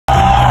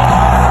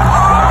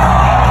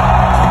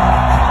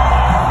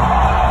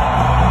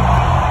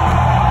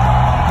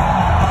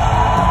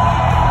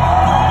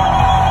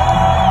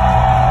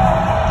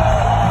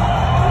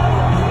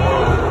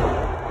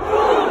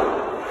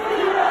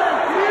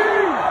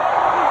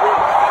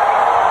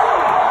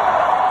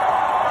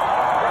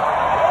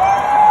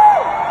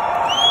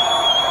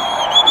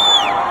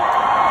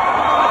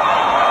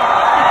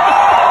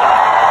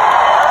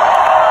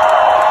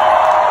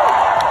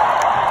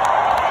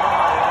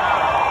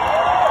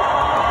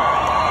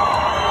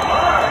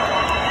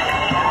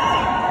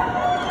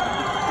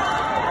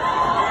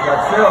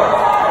Chill. All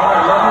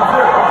right, love you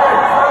too. Okay,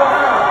 settle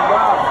down.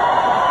 Wow.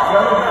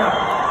 Settle down.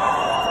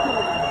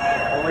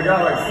 Only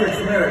got like 6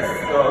 minutes,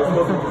 so this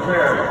wasn't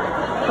prepared.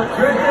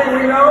 Good thing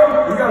we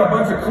know, we got a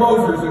bunch of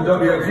closers in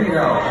WFG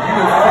now.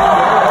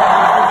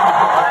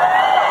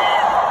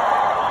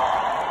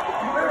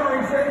 You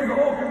literally changed the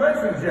whole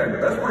convention agenda.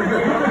 That's pretty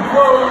good. You can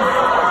close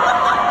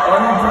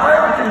an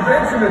entire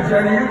convention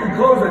agenda. You can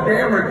close a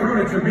damn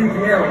recruit at your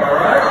BPM, am I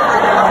right?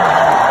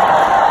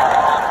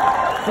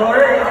 So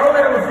hey, I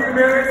only have a few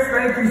minutes.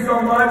 Thank you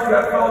so much.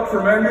 That felt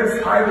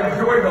tremendous. I've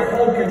enjoyed the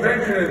whole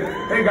convention.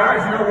 And hey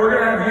guys, you know, we're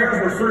going to have years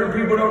where certain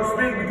people don't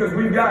speak because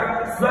we've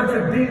got such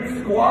a deep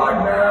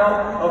squad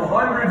now of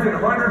hundreds and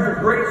hundreds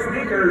of great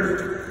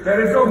speakers that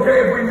it's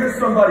okay if we miss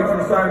somebody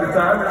from time to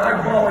time. And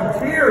I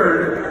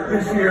volunteered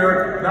this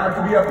year not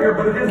to be up here,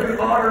 but it is an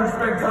honor to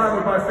spend time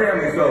with my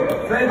family. So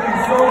thank you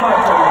so much,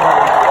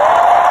 everybody.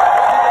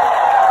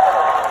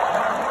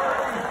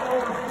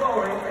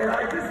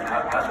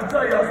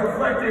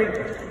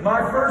 My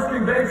first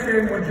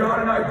convention, when John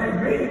and I did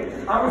meet,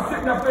 I was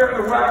sitting up there in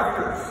the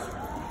rafters.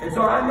 And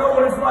so I know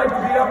what it's like to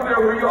be up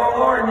there where you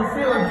all are and you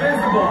feel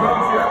invisible,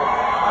 don't you?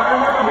 I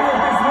remember being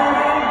at this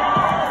meeting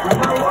with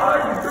my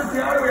wife and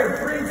Christiana. We had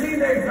 3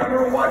 teammates. I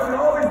remember watching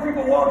all these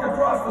people walk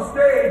across the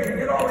stage and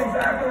get all these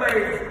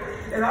accolades.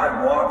 And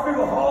I'd walk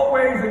through the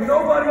hallways and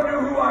nobody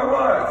knew who I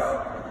was.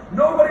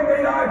 Nobody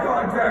made eye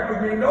contact with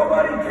me.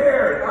 Nobody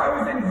cared. I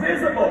was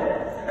invisible.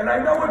 And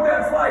I know what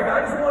that's like.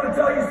 I just want to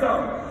tell you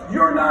something.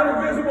 You're not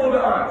invisible to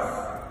us.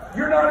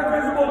 You're not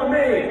invisible to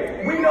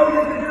me. We know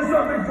you can do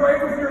something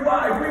great with your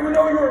life. We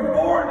know you were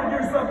born to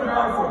do something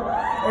awesome.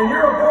 And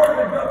you're a part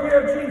of the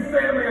WFG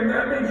family, and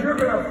that means you're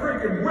going to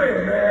freaking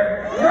win,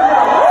 man. You're going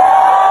to win.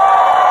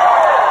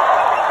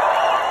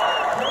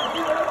 Don't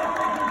you ever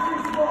think you're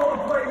too small to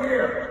play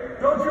here.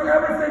 Don't you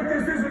ever think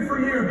this isn't for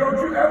you. Don't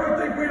you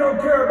ever think we don't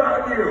care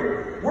about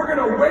you. We're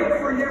going to wait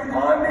for you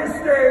on this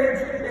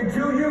stage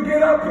until you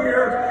get up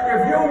here,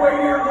 if you'll wait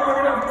here long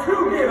enough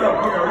to get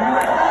up here. Are you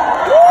ready?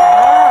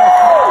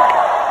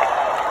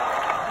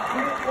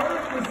 One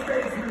of the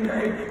mistakes we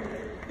make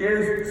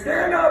is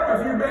stand up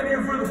if you've been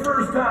here for the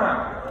first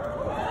time.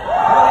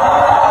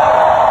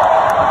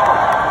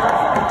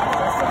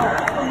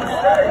 That's a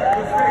mistake.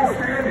 Stay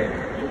standing.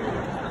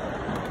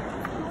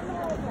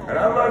 And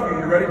I love you.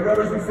 You ready,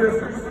 brothers and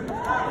sisters?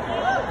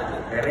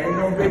 It ain't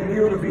no big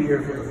deal to be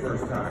here for the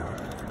first time.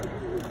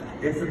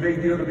 It's a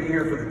big deal to be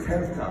here for the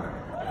 10th time.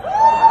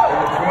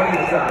 And the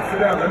 20th time. Sit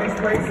down, let me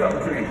explain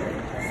something to you.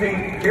 See,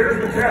 here's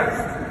the test.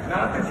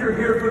 Not that you're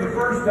here for the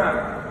first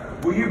time.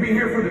 Will you be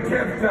here for the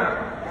 10th time?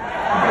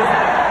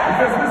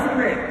 Because listen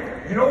to me.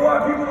 You know why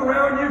people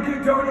around you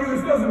keep telling you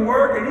this doesn't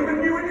work? And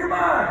even you in your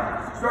mind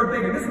start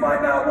thinking, this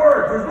might not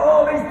work. There's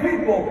all these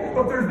people,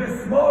 but there's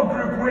this small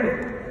group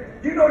winning.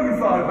 You know you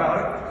thought about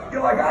it.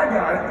 You're like, I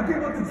got it. The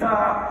people at the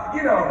top,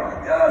 you know,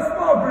 a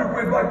small group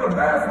with like the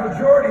vast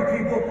majority of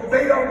people,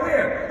 they don't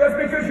win. That's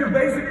because you're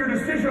basing your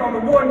decision on the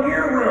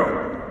 1-year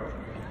room.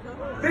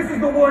 This is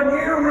the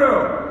 1-year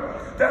room.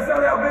 That's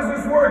not how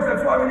business works.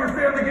 That's why when your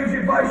family gives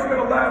you advice, you're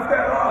going to laugh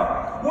that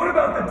off. What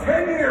about the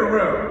 10-year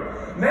room?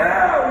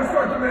 Now we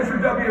start to measure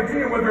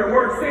WFG and whether it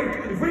works. See,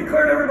 if we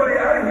cleared everybody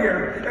out of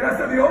here, and I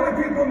said the only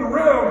people in the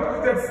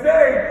room that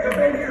stay have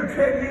been here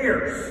 10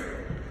 years.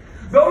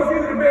 Those of you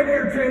that have been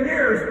here 10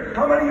 years,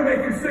 how many of you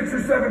making 6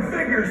 or 7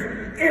 figures?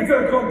 It's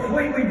a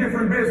completely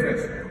different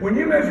business. When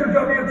you measure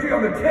WFG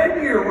on the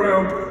 10-year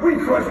room, we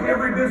crush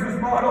every business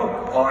model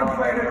on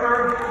planet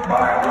Earth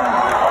by a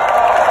lot.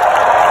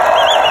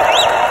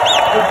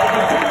 The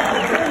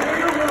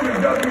 10-year room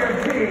in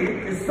WFG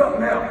is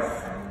something else.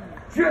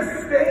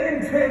 Just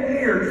staying 10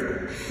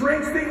 years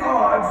shrinks the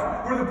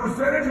odds where the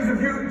percentages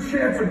of your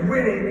chance of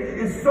winning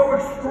is so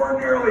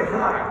extraordinarily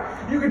high.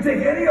 You can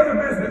take any other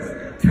business,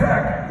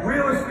 tech,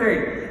 real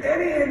estate,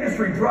 any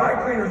industry, dry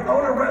cleaners,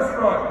 own a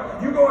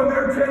restaurant. You go in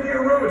their 10-year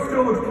room, it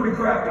still looks pretty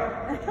crappy.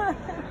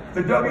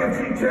 The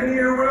WFG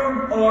 10-year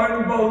room,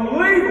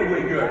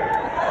 unbelievably good.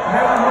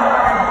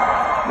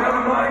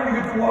 Never mind, you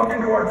get to walk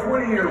into our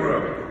 20-year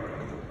room.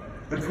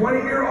 The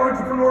 20-year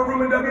entrepreneur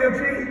room in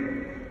WFG,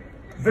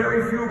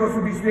 very few of us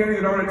would be standing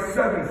that aren't at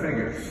 7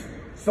 figures.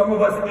 Some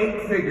of us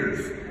 8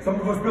 figures. Some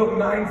of us built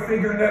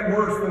 9-figure net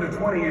worths than a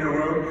 20-year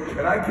room.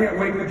 And I can't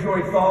wait to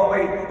join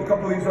Thawley, a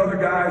couple of these other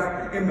guys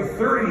in the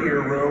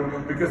 30-year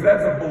room, because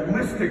that's a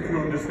ballistic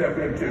room to step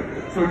into.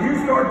 So you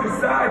start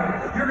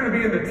deciding you're going to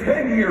be in the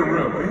 10-year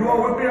room. Are you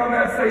all with me on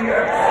that? Say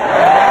yes.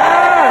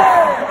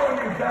 I'm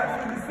telling you, that's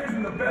the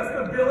decision. The best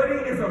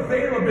ability is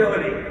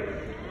availability.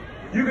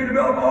 You can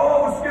develop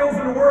all the skills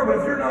in the world, but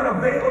if you're not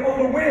available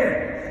to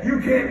win,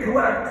 you can't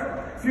collect.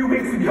 A few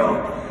weeks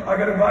ago, I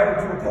got invited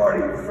to a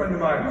party with a friend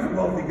of mine. He's a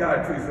wealthy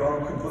guy too, so I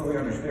don't completely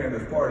understand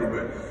this party.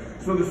 But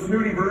so the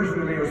snooty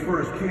version of me was for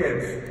his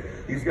kids.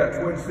 He's got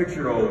twin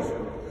 6-year-olds,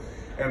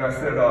 and I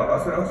said,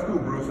 "That's cool,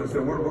 Bruce." I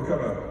said, "What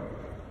kind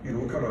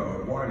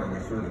of wine are we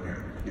serving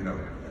here? You know,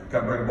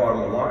 can I bring a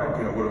bottle of wine?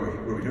 You know, what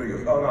are we doing?" He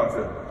goes, "Oh no,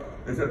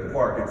 it's at the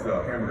park. It's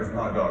hamburgers and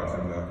hot dogs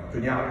and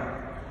pinata."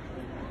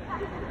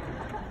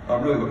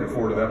 I'm really looking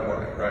forward to that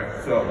party, right?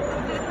 So,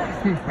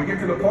 we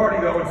get to the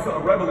party though, and a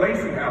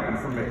revelation happened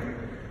for me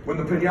when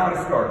the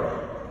piñata started.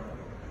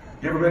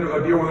 You ever been to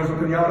a deal where there's a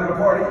piñata at a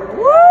party?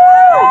 Woo!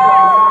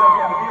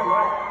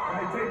 And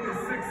they take this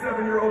 6,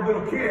 7-year-old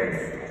little kids.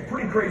 It's a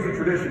pretty crazy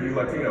tradition, you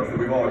Latinos, that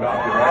we've all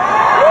adopted, right?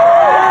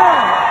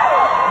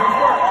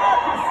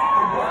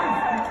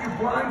 You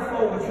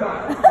blindfold the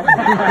child.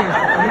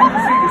 And you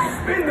can see you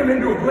spin them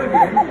into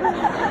oblivion,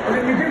 and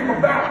then you give them a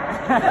bounce.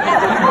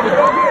 And you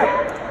go get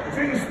it. So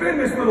you spin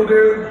this little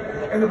dude,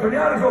 and the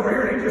piñata's over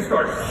here, and he just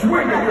starts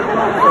swinging your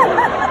blindfold.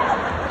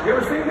 You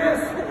ever seen this?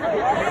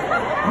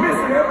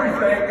 Missing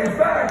everything. In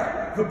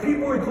fact, the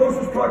people in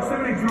closest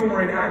proximity to him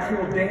are in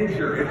actual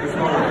danger at this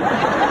moment.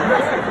 You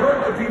actually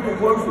hurt the people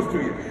closest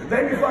to you.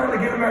 Then you finally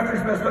get him after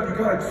he's messed up, you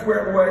kind of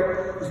square him away.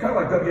 It's kind of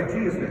like WFG,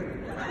 isn't it?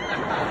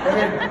 And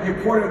then you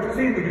point at,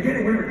 see, in the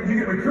beginning, you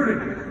get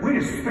recruited. We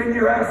just spin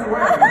your ass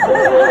around.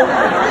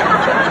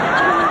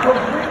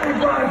 Completely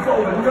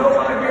blindfolded, no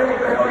idea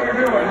what the hell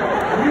you're doing.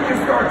 You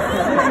just start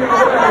swinging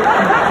away.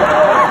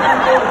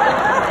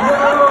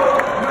 No.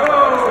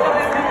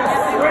 You just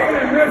swing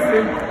and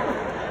missing.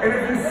 And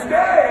if you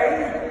stay,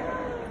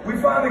 we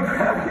finally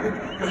grab you.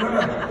 Because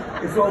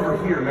it's over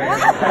here, man.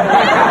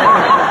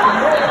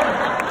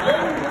 Then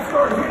you just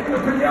start hitting the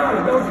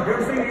piñata, don't you? You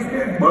ever seen these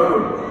kids?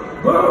 Boom!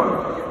 Boom!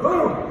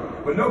 Boom!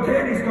 But no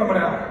candy's coming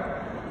out.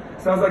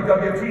 Sounds like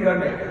WFG,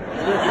 doesn't it? You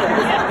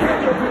just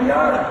hit the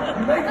piñata.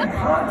 You're making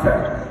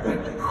contact.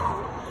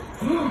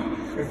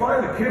 And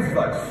finally the kid's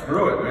like,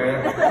 screw it,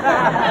 man.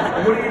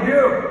 And what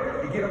do?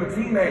 You get them a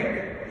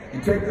teammate. You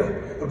take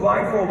the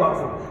blindfold off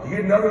them. You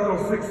get another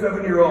little 6,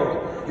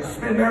 7-year-old. You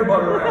spin their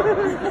butt around.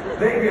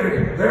 They get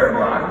it. They're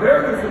blind.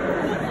 They're missing.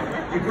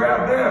 You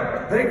grab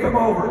them. They come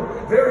over.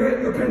 They're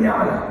hitting the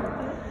piñata.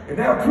 And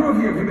now 2 of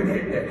you have been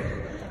hitting it.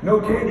 No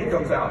candy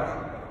comes out.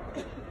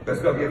 That's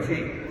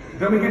WFG.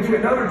 Then we get you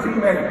another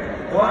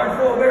teammate.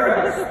 Blindfold their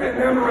ass. Spin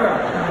them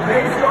around.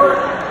 They start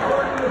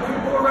hurting the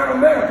people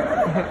around them.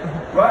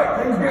 Right?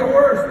 Things get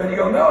worse. Then you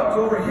go, no, it's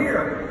over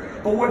here.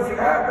 But what's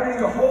happening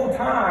the whole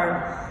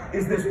time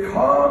is this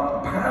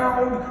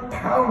compound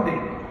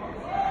pounding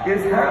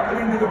is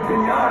happening to the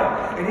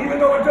piñata. And even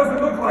though it doesn't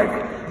look like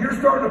it, you're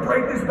starting to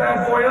break this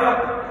bad boy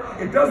up.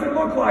 It doesn't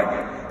look like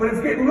it, but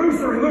it's getting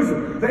looser and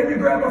looser. Then you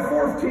grab a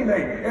 4th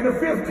teammate, and a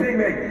 5th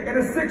teammate, and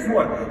a 6th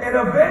one. And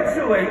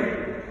eventually,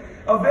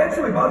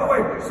 by the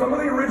way, some of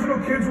the original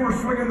kids who were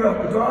swinging the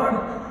baton,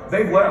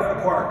 they've left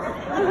the park.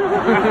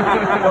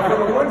 But for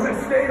the ones that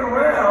stayed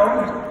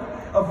around,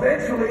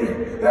 eventually,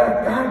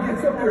 that guy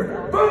gets up there,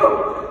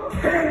 boom!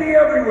 Candy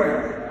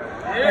everywhere.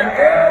 And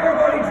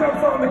everybody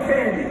jumps on the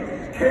candy.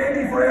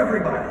 Candy for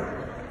everybody.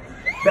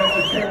 That's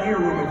the 10-year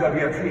rule of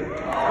WFG. The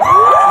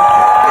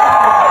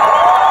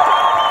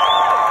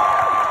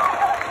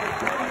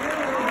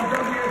 10-year rule of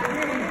WFG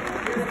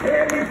is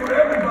candy for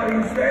everybody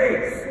who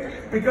stays.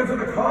 Because of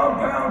the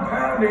compound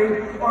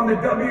pounding on the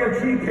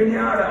WFG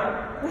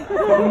piñata.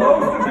 But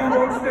most of you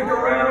won't stick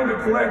around to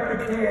collect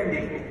the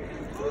candy.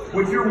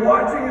 What you're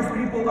watching is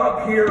people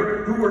up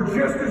here who were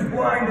just as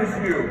blind as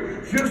you,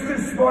 just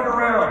as spun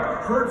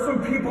around, hurt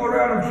some people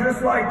around them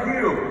just like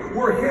you,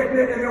 were hitting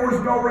it and there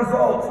was no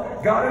results.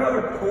 Got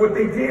another, but what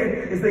they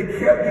did is they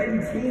kept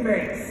getting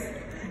teammates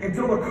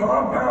until the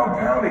compound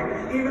pounding,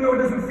 even though it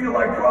doesn't feel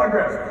like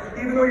progress,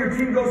 even though your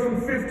team goes from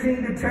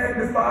 15 to 10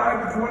 to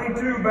 5 to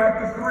 22,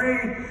 back to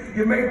 3,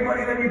 you make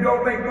money, then you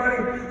don't make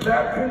money,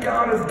 that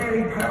piñata is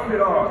getting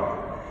pounded on.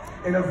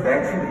 And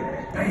eventually,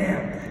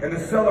 bam, and the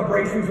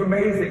celebration's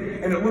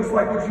amazing, and it looks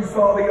like what you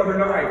saw the other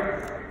night.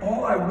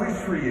 All I wish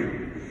for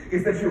you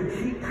is that you'll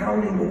keep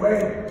pounding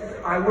away.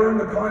 I learned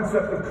the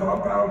concept of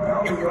compound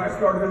pounding when I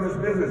started in this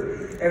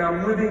business, and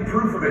I'm living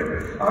proof of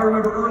it. I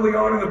remember early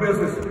on in the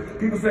business,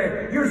 people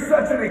saying, you're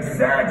such an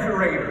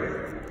exaggerator.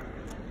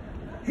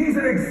 He's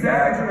an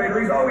exaggerator.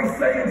 He's always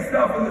saying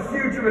stuff in the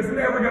future that's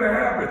never going to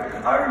happen.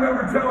 I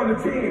remember telling the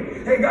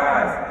team, hey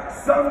guys,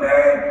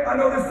 someday, I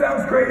know this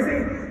sounds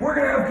crazy, we're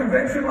going to have a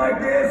convention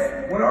like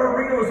this when our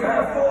arena was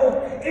half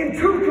full in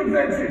 2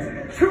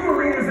 conventions, 2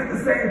 arenas at the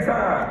same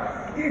time.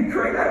 You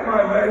create Ed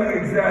Mylett, he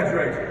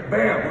exaggerates.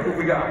 Bam, look what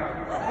we got.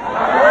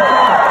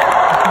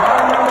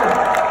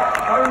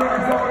 I remember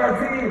telling our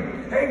team,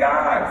 hey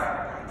guys,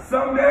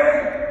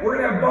 someday, we're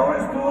going to have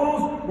bonus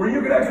pools where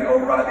you can actually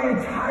override the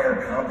entire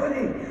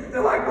company.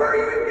 They're like, where are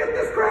you going to get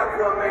this crap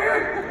from,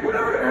 man? We're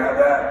never going to have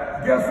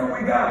that. Guess what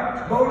we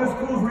got? Bonus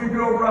pools where you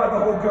can override the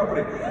whole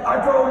company. I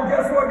told them,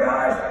 guess what,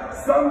 guys?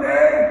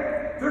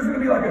 Someday, there's going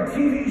to be like a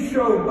TV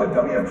show a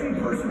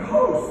WFG person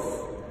hosts.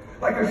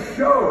 Like a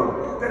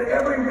show that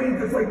every week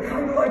that's like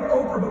kind of like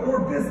Oprah, but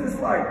more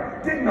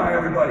business-like. Didn't I,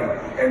 everybody?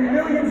 And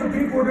millions of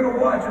people are going to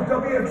watch a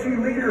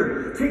WFG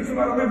leader teach them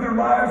how to live their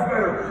lives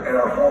better. And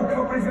our whole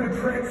company's going to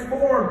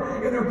transform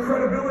in their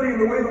credibility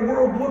and the way the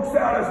world looks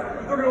at us.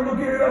 They're going to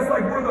look at us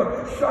like we're the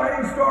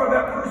shining star.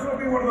 That person will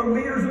be one of the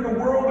leaders in the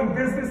world in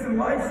business and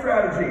life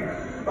strategy.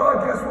 Oh,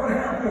 guess what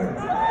happened?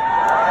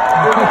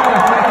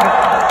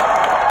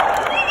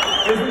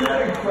 Isn't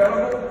that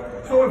incredible?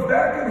 So if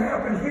that can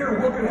happen here,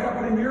 what can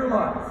happen in your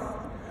life?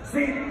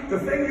 See, the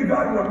thing you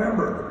got to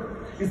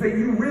remember is that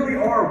you really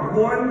are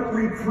one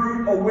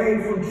recruit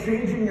away from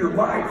changing your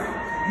life.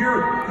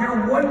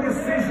 You're one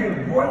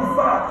decision, one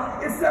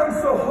thought. It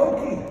sounds so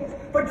hokey,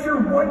 but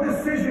you're one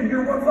decision,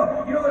 you're one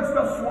thought. You know that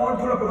stuff Swan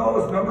put up with all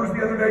his numbers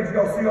the other day? Did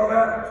y'all see all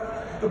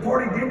that? The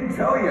part he didn't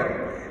tell you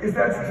is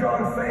that's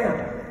John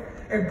Pham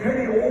and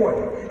Penny Oy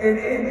and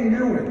Andy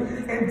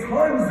Newman and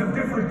tons of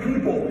different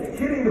people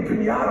hitting the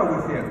pinata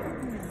with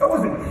him. That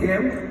wasn't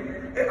him.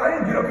 I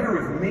didn't get up here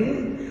with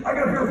me. I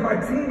got up here with my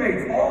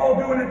teammates, all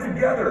doing it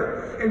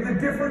together. And the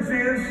difference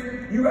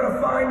is, you got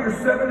to find your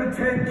 7 to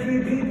 10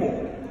 key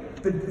people.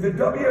 The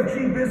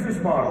WFG business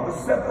model, the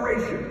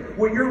separation,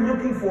 what you're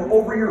looking for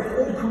over your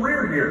whole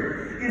career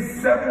here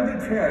is 7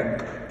 to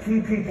 10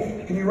 key people.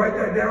 Can you write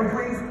that down,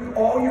 please?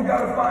 All you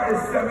got to find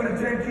is 7 to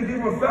 10 key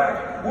people. In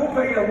fact, we'll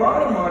pay you a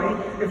lot of money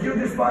if you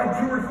just find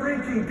 2 or 3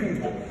 key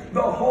people.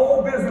 The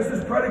whole business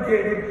is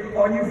predicated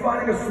on you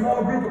finding a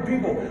small group of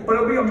people, but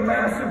it'll be a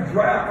massive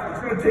draft.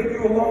 It's going to take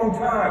you a long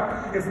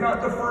time. It's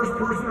not the first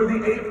person or the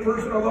 8th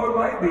person, although it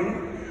might be.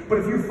 But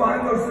if you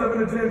find those 7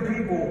 to 10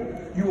 people,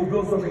 you will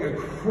build something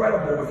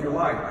incredible with your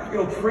life.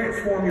 It'll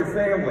transform your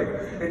family.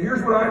 And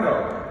here's what I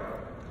know.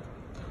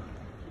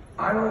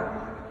 I don't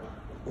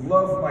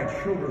love my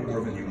children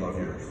more than you love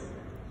yours.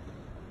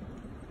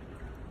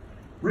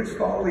 Rich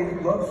Foley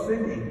loves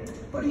Cindy,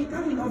 but he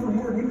doesn't love her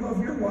more than you love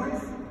your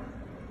wife.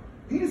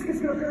 He just gets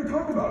up here and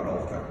talk about it all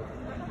the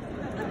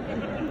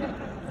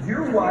time.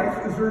 Your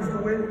wife deserves to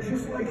win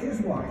just like his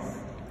wife.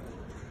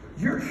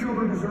 Your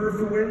children deserve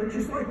to win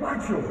just like my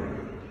children.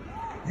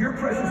 Your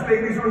precious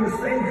babies are in the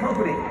same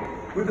company,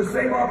 with the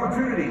same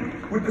opportunity,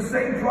 with the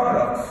same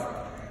products.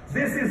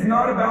 This is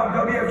not about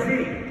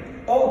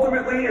WFG.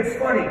 Ultimately, it's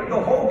funny. The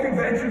whole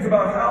convention's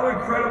about how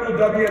incredible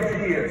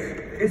WFG is.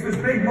 It's this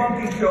big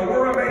monkey show.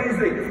 We're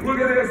amazing. Look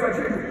at this.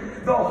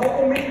 The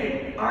whole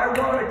meeting,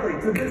 ironically,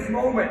 to this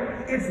moment,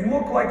 it's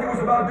looked like it was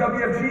about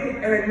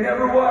WFG, and it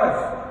never was.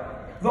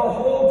 The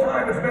whole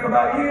time, it's been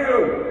about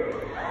you.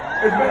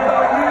 It's been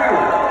about you.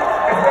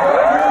 It's been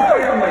about your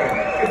family.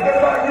 It's been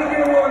about you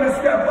being willing to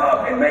step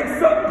up and make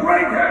something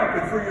great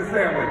happen for your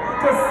family,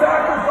 to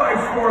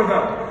sacrifice for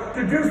them,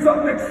 to do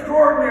something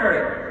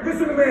extraordinary.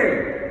 Listen to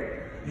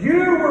me.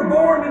 You were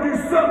born to do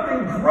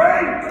something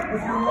great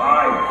with your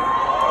life.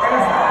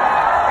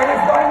 And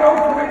it's by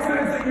no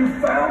coincidence that you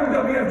found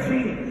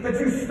WFG, that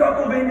you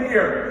stumbled in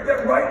here,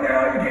 that right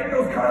now you're getting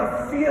those kind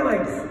of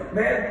feelings,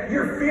 man.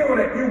 You're feeling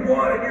it, you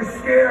want it, you're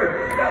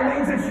scared. That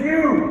means it's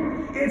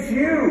you. It's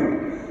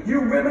you.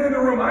 You women in the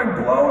room,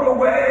 I'm blown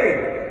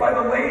away by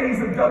the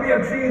ladies of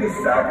WFG, the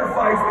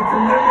sacrifice, the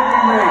commitment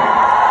you make.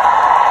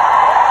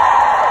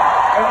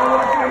 And I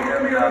want you to hear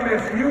me on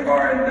this. You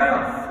are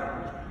enough.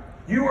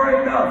 You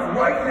are enough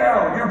right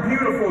now. You're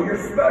beautiful. You're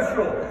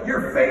special.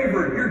 You're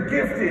favored. You're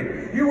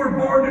gifted. You were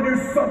born to do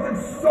something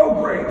so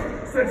great.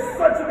 Set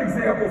such an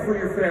example for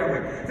your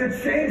family. To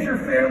change your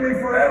family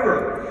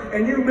forever.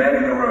 And you men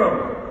in the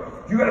room,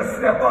 you got to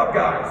step up,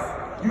 guys.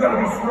 You got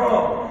to be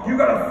strong. You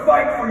got to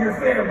fight for your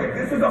family.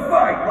 This is a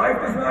fight. Life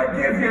does not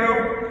give you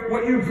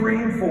what you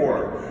dream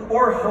for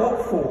or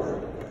hope for.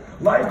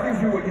 Life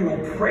gives you what you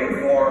will pray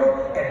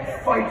for and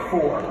fight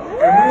for. And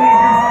we need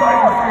you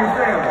fighting for your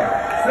family.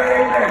 Say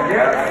amen,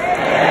 yes?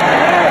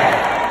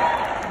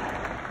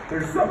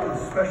 There's something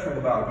special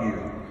about you.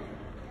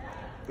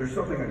 There's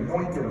something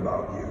anointed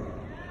about you.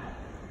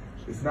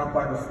 It's not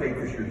by mistake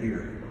that you're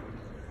here.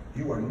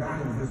 You are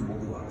not invisible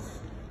to us.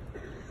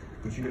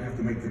 But you're going to have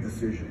to make the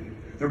decision.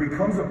 There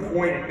becomes a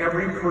point in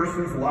every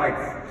person's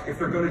life if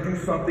they're going to do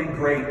something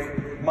great.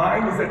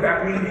 Mine was at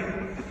that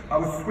meeting. I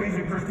was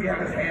squeezing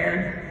Christiana's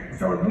hand.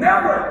 So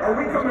never are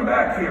we coming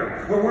back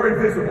here where we're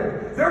invisible.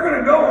 They're going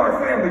to know our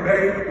family,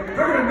 babe.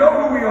 They're going to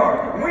know who we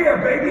are. When we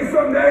have babies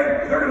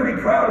someday, they're going to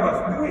be proud of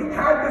us. We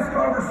had this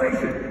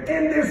conversation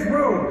in this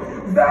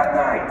room that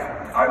night.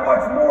 I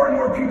watched more and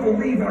more people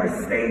leave, and I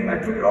stayed, and I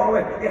took it all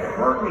in. It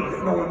hurt me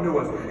that no one knew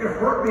us. It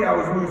hurt me I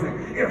was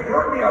losing. It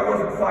hurt me I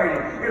wasn't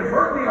fighting. It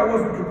hurt me I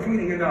wasn't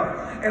competing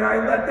enough. And I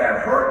let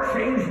that hurt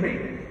change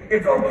me.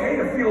 It's okay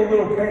to feel a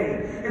little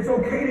pain. It's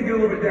okay to get a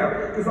little bit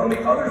down. Because on the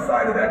other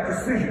side of that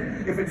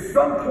decision, if at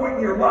some point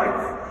in your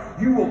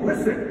life, you will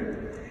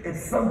listen, at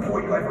some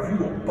point in your life, if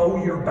you will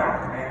bow your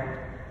back, man,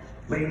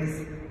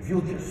 ladies, if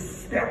you'll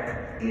just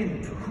step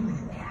into who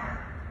you are.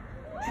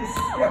 Just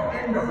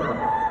step into her.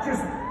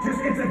 Just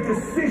it's a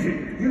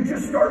decision. You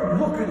just start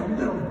looking a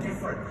little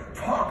different,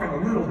 talking a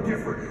little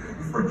different.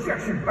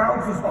 Rejection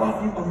bounces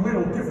off you a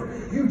little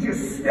different. You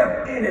just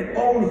step in and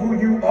own who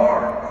you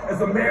are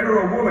as a man or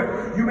a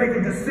woman. You make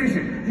a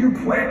decision. You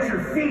plant your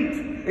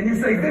feet and you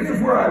say, this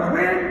is where I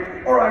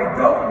win or I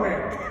don't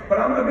win. But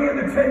I'm going to be in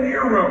the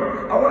 10-year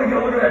room. I want to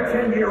get a look at that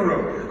 10-year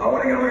room. I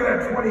want to get a look at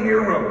that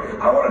 20-year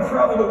room. I want to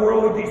travel the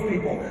world with these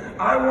people.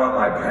 I want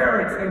my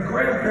parents and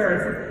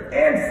grandparents and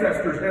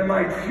ancestors and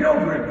my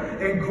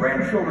children and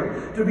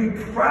grandchildren to be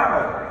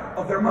proud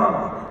of their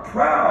mama,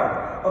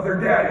 proud of their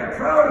daddy,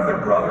 proud of their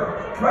brother,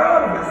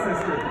 proud of their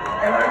sister.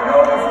 And I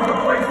know this is the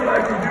place that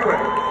I can do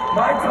it.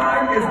 My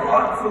time is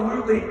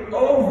absolutely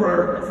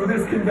over for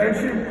this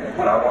convention,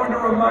 but I wanted to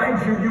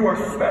remind you, you are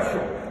special.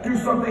 Do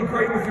something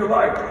great with your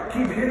life.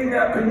 Keep hitting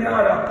that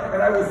piñata,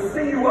 and I will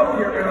see you up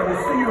here, and I will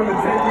see you in the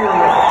 10 years.